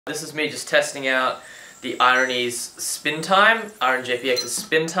This is me just testing out the Irony's spin time, Iron JPX's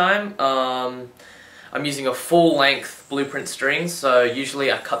spin time. I'm using a full length blueprint string, so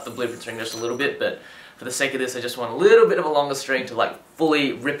usually I cut the blueprint string just a little bit, but for the sake of this I just want a little bit of a longer string to like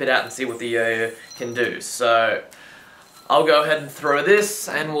fully rip it out and see what the yo-yo can do. So I'll go ahead and throw this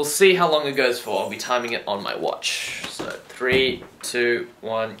and we'll see how long it goes for. I'll be timing it on my watch. So 3, 2,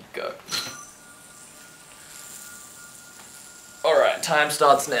 1, go. Alright, time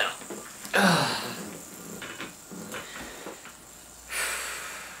starts now.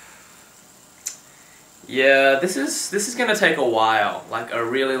 Yeah, this is gonna take a while, like a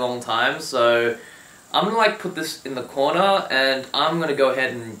really long time, so I'm gonna like put this in the corner and I'm gonna go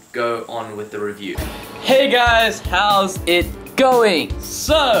ahead and go on with the review. Hey guys, how's it going?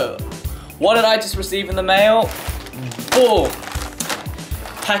 So, what did I just receive in the mail? Boom!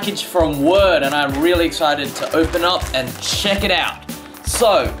 Package from Werrd, and I'm really excited to open up and check it out.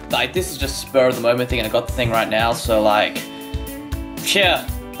 So, like, this is just spur of the moment thing, and I got the thing right now, so like, yeah,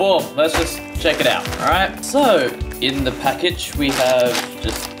 boom, let's just check it out, alright? So, in the package we have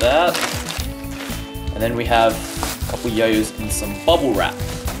just that, and then we have a couple yo-yos in some bubble wrap.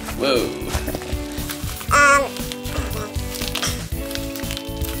 Whoa.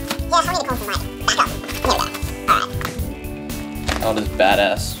 Yeah, how many comes from like back up? Here we go. Alright. Oh, this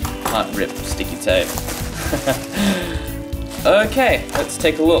badass. Can't rip sticky tape. Okay, let's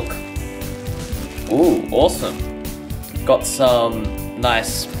take a look. Ooh, awesome. Got some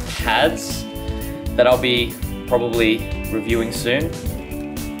nice pads that I'll be probably reviewing soon.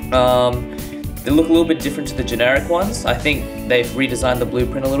 They look a little bit different to the generic ones. I think they've redesigned the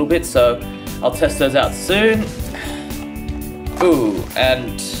blueprint a little bit, so I'll test those out soon. Ooh,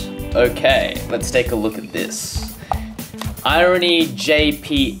 and okay, let's take a look at this. Irony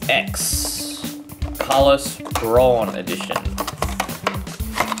JPX Carlos Braun edition.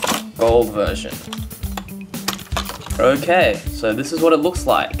 Gold version. Okay, so this is what it looks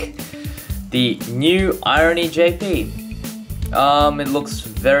like. The new Irony JP. It looks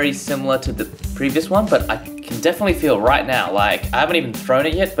very similar to the previous one, but I can definitely feel right now, like, I haven't even thrown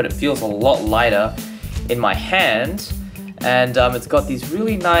it yet, but it feels a lot lighter in my hand. And it's got these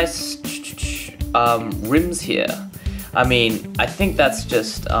really nice rims here. I mean, I think that's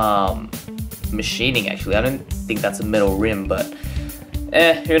just machining actually. I don't think that's a metal rim, but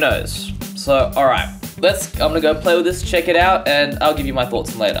who knows. So, alright, I'm gonna go play with this, check it out, and I'll give you my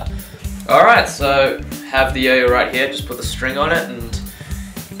thoughts later. Alright, so have the yo-yo right here, just put the string on it, and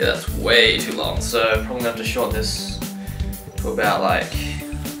yeah, that's way too long, so probably gonna have to shorten this to about like,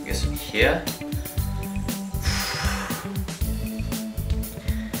 I guess here.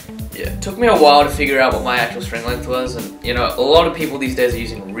 Yeah, it took me a while to figure out what my actual string length was, and you know, a lot of people these days are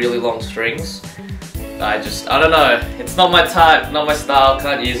using really long strings. I don't know, it's not my type, not my style,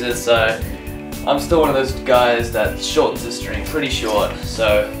 can't use it, so I'm still one of those guys that shortens the string pretty short.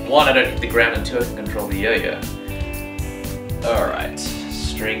 So, 1, I don't hit the ground, and 2, I can control the yo-yo. Alright,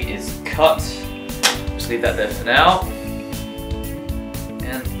 string is cut. Just leave that there for now.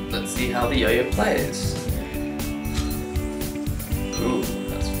 And let's see how the yo-yo plays. Ooh,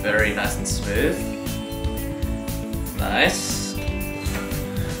 that's very nice and smooth. Nice.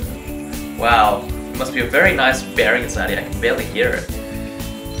 Wow, it must be a very nice bearing inside here, I can barely hear it.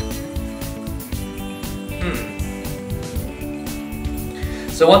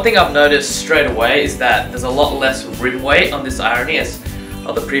 So one thing I've noticed straight away is that there's a lot less rim weight on this Irony as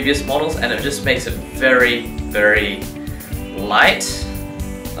of the previous models, and it just makes it very, very light.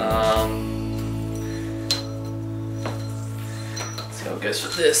 Let's see how it goes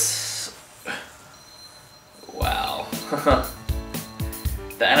with this. Wow.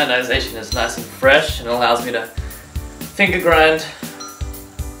 The anodization is nice and fresh and allows me to finger grind,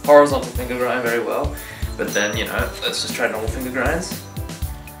 horizontal finger grind very well. But then, you know, let's just try normal finger grinds.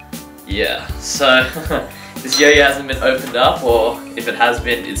 Yeah, so this yo-yo hasn't been opened up, or if it has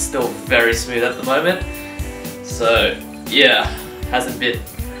been, it's still very smooth at the moment. So yeah, hasn't been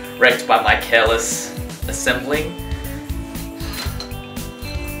wrecked by my careless assembling.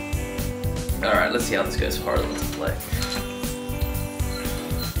 Alright, let's see how this goes for horizontal play.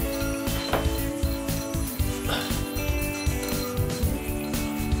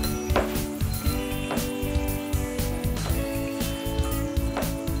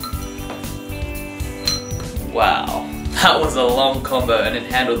 Wow, that was a long combo and it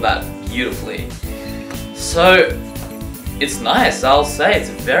handled that beautifully. So, it's nice, I'll say, it's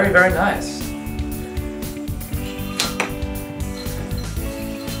very, very nice.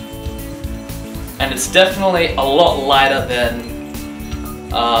 And it's definitely a lot lighter than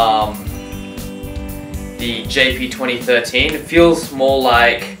the JP 2013. It feels more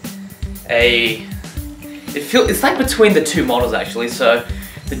like it's like between the two models actually. So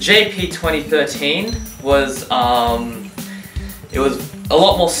the JP 2013 was it was a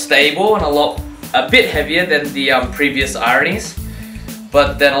lot more stable and a bit heavier than the previous ironies.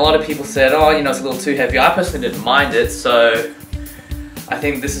 But then a lot of people said, oh, you know, it's a little too heavy. I personally didn't mind it, so I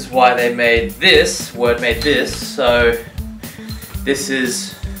think this is why they made this. Werrd made this. So this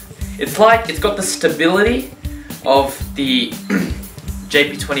is, it's got the stability of the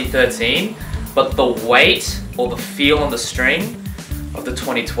JP 2013, but the weight or the feel on the string of the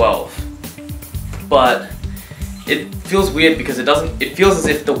 2012. But it feels weird because it feels as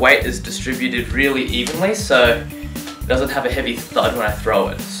if the weight is distributed really evenly, so it doesn't have a heavy thud when I throw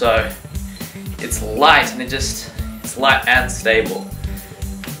it. So it's light and it's light and stable.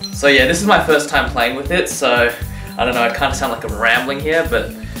 So yeah, this is my first time playing with it, so I don't know, I kind of sound like I'm rambling here,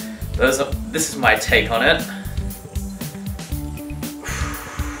 but this is my take on it.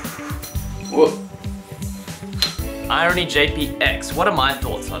 Whoa. Irony JPX, what are my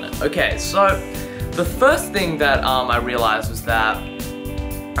thoughts on it? Okay, so the first thing that I realized was that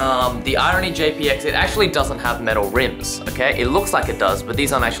the Irony JPX, it actually doesn't have metal rims, okay? It looks like it does, but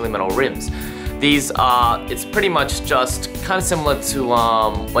these aren't actually metal rims. These are, it's pretty much just kind of similar to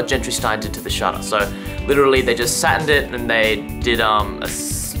what Gentry Stein did to the shutter. So literally they just satined it and they did,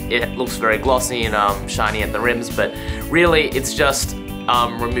 it looks very glossy and shiny at the rims, but really it's just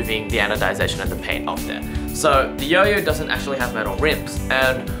removing the anodization and the paint off there. So the Yoyo doesn't actually have metal rims,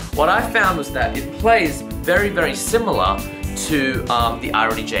 and what I found was that it plays very, very similar to the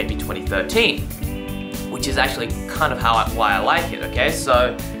Irony JP 2013, which is actually kind of why I like it, okay?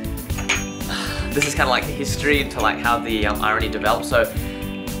 So this is kind of like the history to like how the Irony developed. So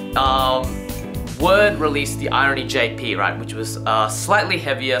Werrd released the Irony JP, right, which was a slightly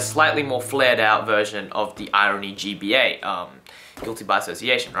heavier, slightly more flared out version of the Irony GBA, guilty by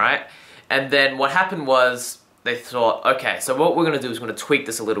association, right? And then what happened was they thought, okay, so what we're going to do is we're going to tweak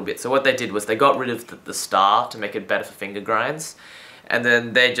this a little bit. So what they did was they got rid of the star to make it better for finger grinds, and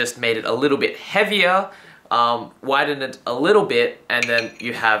then they just made it a little bit heavier, widened it a little bit, and then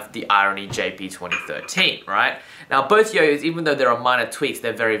you have the Irony JP 2013, right? Now both Yoyos, even though there are minor tweaks,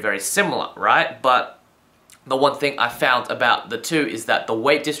 they're very, very similar, right? But the one thing I found about the two is that the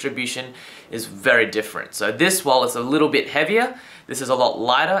weight distribution is very different. So this, while it's a little bit heavier, this is a lot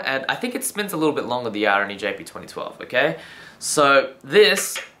lighter, and I think it spins a little bit longer, the Irony JP 2012, okay? So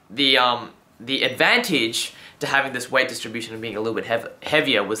this, the advantage to having this weight distribution and being a little bit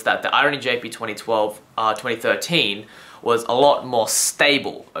heavier was that the Irony JP 2013 was a lot more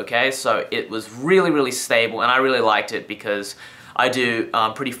stable, okay? So it was really, really stable, and I really liked it because I do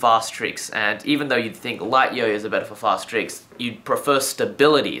pretty fast tricks, and even though you'd think light yo-yos are better for fast tricks, you'd prefer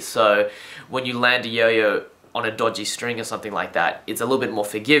stability. So when you land a yo-yo on a dodgy string or something like that, it's a little bit more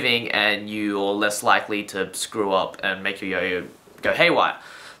forgiving and you're less likely to screw up and make your yo-yo go haywire.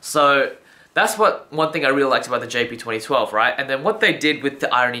 So that's one thing I really liked about the JP 2012, right? And then what they did with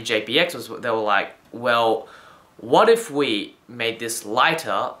the Irony JPX was they were like, well, what if we made this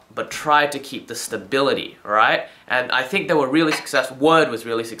lighter but tried to keep the stability, right? And I think they were really successful. Werrd was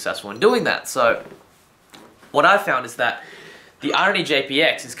really successful in doing that. So what I found is that the Irony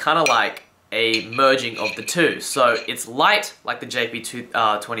JPX is kind of like a merging of the two. So it's light like the JP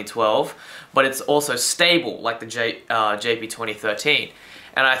 2012, but it's also stable like the JP 2013.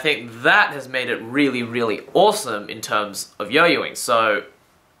 And I think that has made it really, really awesome in terms of yo-yoing. So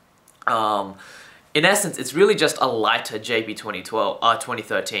in essence, it's really just a lighter JP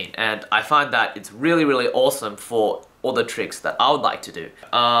 2013, and I find that it's really, really awesome for all the tricks that I would like to do.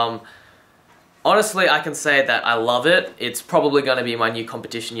 Honestly, I can say that I love it. It's probably going to be my new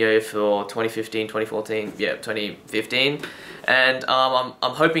competition yo-yo for 2015, 2014, yeah, 2015. And I'm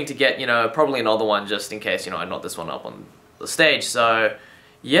hoping to get, you know, probably another one just in case, you know, I knock this one up on the stage. So,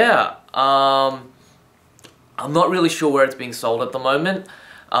 yeah, I'm not really sure where it's being sold at the moment.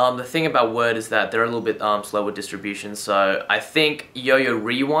 The thing about Werrd is that they're a little bit slower distribution, so I think YoYo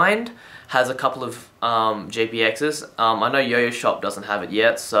Rewind has a couple of JPXs. I know YoYo Shop doesn't have it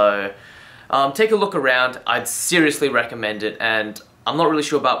yet, so take a look around. I'd seriously recommend it, and I'm not really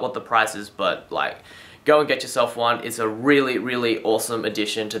sure about what the price is, but like, go and get yourself one. It's a really, really awesome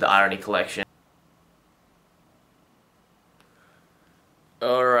addition to the Irony collection.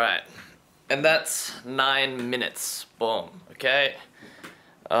 Alright, and that's 9 minutes. Boom, okay?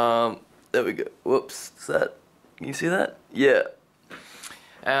 There we go. Whoops, is that, can you see that? Yeah.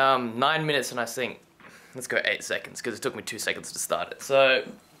 9 minutes and I think, let's go 8 seconds, because it took me 2 seconds to start it. So,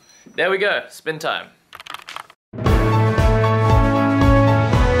 there we go, spin time.